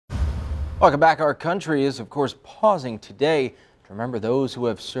Welcome back. Our country is, of course, pausing today to remember those who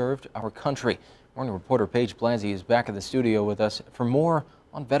have served our country. Morning reporter Paige is back in the studio with us for more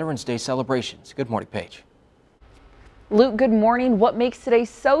on Veterans Day celebrations. Good morning, Paige. Luke, good morning. What makes today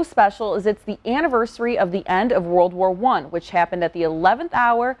so special is it's the anniversary of the end of World War I, which happened at the 11th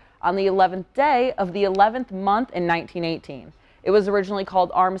hour on the 11th day of the 11th month in 1918. It was originally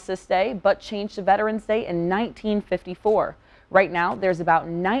called Armistice Day, but changed to Veterans Day in 1954. Right now, there's about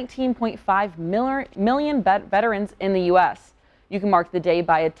 19.5 million veterans in the U.S. You can mark the day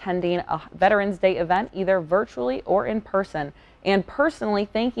by attending a Veterans Day event, either virtually or in person, and personally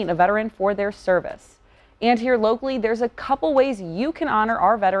thanking a veteran for their service. And here locally, there's a couple ways you can honor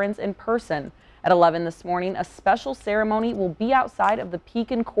our veterans in person. At 11 this morning, a special ceremony will be outside of the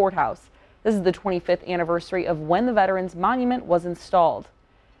Pekin Courthouse. This is the 25th anniversary of when the Veterans Monument was installed.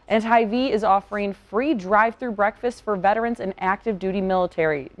 And Hy-Vee is offering free drive-through breakfast for veterans and active duty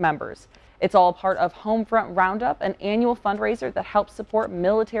military members. It's all part of Homefront Roundup, an annual fundraiser that helps support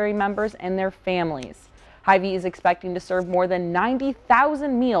military members and their families. Hy-Vee is expecting to serve more than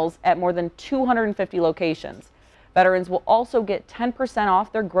 90,000 meals at more than 250 locations. Veterans will also get 10%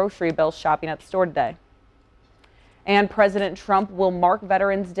 off their grocery bills shopping at the store today. And President Trump will mark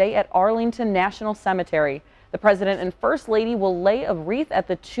Veterans Day at Arlington National Cemetery. The President and First Lady will lay a wreath at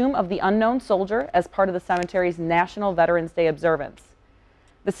the tomb of the unknown soldier as part of the cemetery's National Veterans Day observance.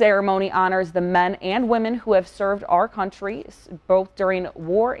 The ceremony honors the men and women who have served our country both during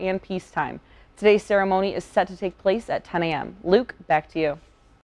war and peacetime. Today's ceremony is set to take place at 10 a.m. Luke, back to you.